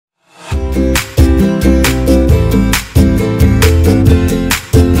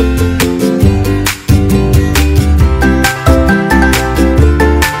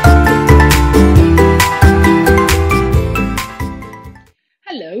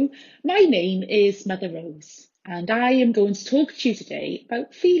Hello, my name is Mother Rose, and I am going to talk to you today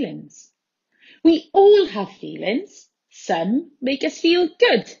about feelings. We all have feelings. Some make us feel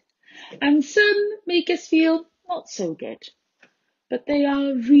good, and some make us feel not so good. But they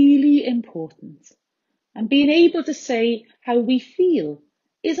are really important, and being able to say how we feel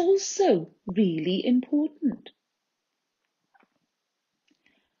is also really important.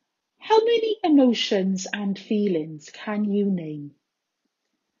 How many emotions and feelings can you name?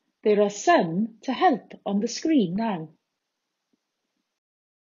 There are some to help on the screen now.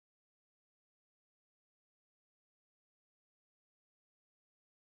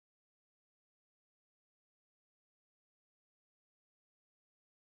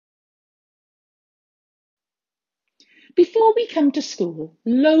 Before we come to school,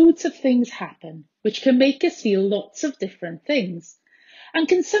 loads of things happen which can make us feel lots of different things and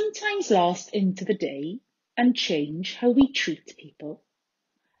can sometimes last into the day and change how we treat people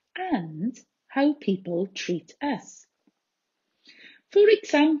and how people treat us. For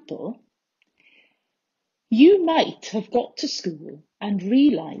example, you might have got to school and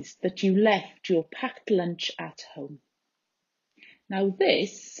realised that you left your packed lunch at home. Now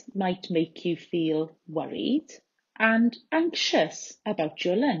this might make you feel worried and anxious about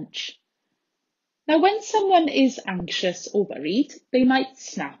your lunch. Now, when someone is anxious or worried, they might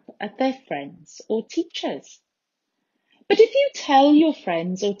snap at their friends or teachers. But if you tell your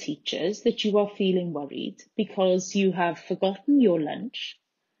friends or teachers that you are feeling worried because you have forgotten your lunch,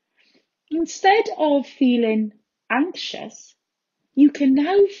 instead of feeling anxious, you can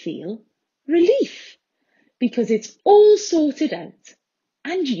now feel relief because it's all sorted out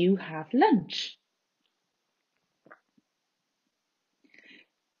and you have lunch.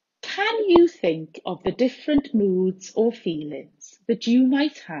 Can you think of the different moods or feelings that you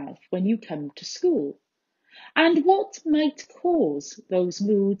might have when you come to school? And what might cause those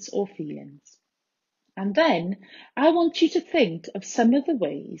moods or feelings? And then I want you to think of some of the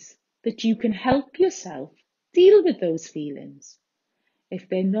ways that you can help yourself deal with those feelings if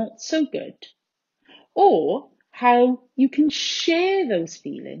they're not so good, or how you can share those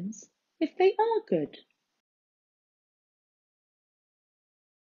feelings if they are good.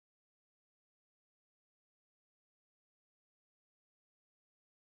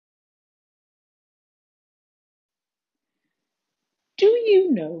 Do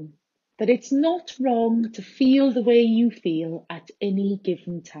you know that it's not wrong to feel the way you feel at any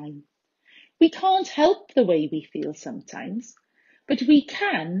given time? We can't help the way we feel sometimes, but we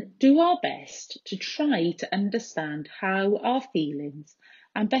can do our best to try to understand how our feelings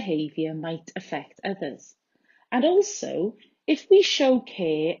and behaviour might affect others. And also, if we show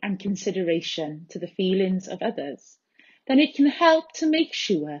care and consideration to the feelings of others, then it can help to make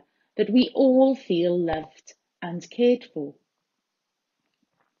sure that we all feel loved and cared for.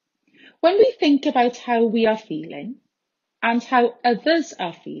 When we think about how we are feeling and how others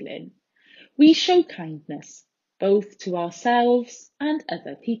are feeling, we show kindness both to ourselves and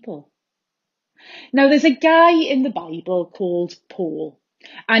other people. Now, there's a guy in the Bible called Paul,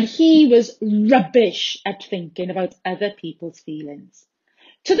 and he was rubbish at thinking about other people's feelings,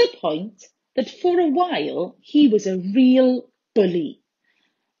 to the point that for a while he was a real bully.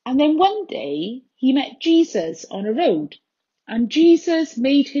 And then one day he met Jesus on a road, and Jesus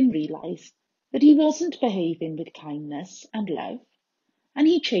made him realise that he wasn't behaving with kindness and love, and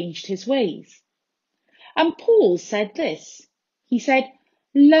he changed his ways. And Paul said this. He said,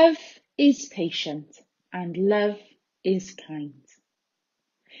 "Love is patient and love is kind."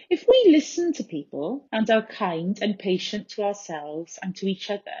 If we listen to people and are kind and patient to ourselves and to each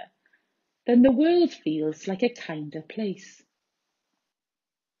other, then the world feels like a kinder place.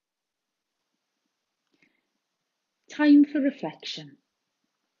 Time for reflection.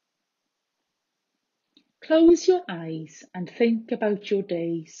 Close your eyes and think about your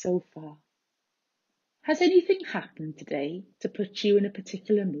day so far. Has anything happened today to put you in a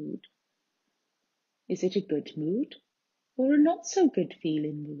particular mood? Is it a good mood or a not so good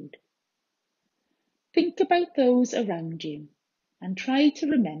feeling mood? Think about those around you and try to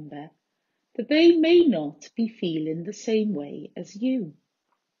remember that they may not be feeling the same way as you.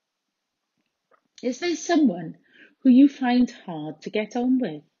 Is there someone who you find hard to get on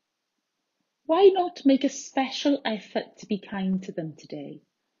with? Why not make a special effort to be kind to them today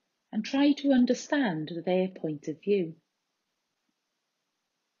and try to understand their point of view?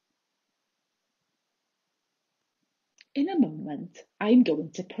 In a moment, I'm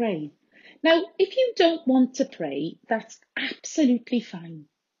going to pray. Now, if you don't want to pray, that's absolutely fine.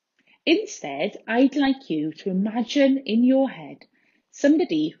 Instead, I'd like you to imagine in your head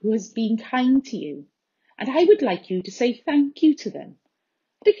somebody who has been kind to you, and I would like you to say thank you to them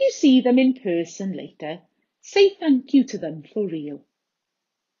But if you see them in person later, say thank you to them for real.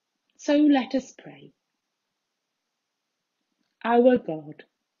 So let us pray. Our God,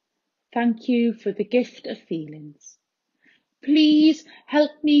 thank you for the gift of feelings. Please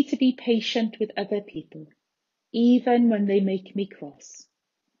help me to be patient with other people, even when they make me cross.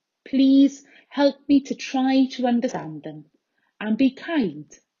 Please help me to try to understand them and be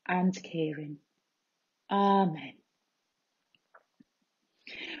kind and caring. Amen.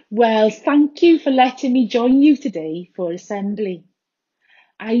 Well, thank you for letting me join you today for Assembly.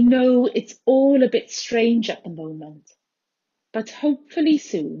 I know it's all a bit strange at the moment, but hopefully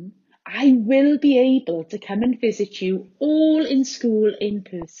soon I will be able to come and visit you all in school in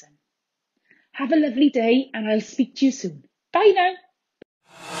person. Have a lovely day and I'll speak to you soon. Bye now.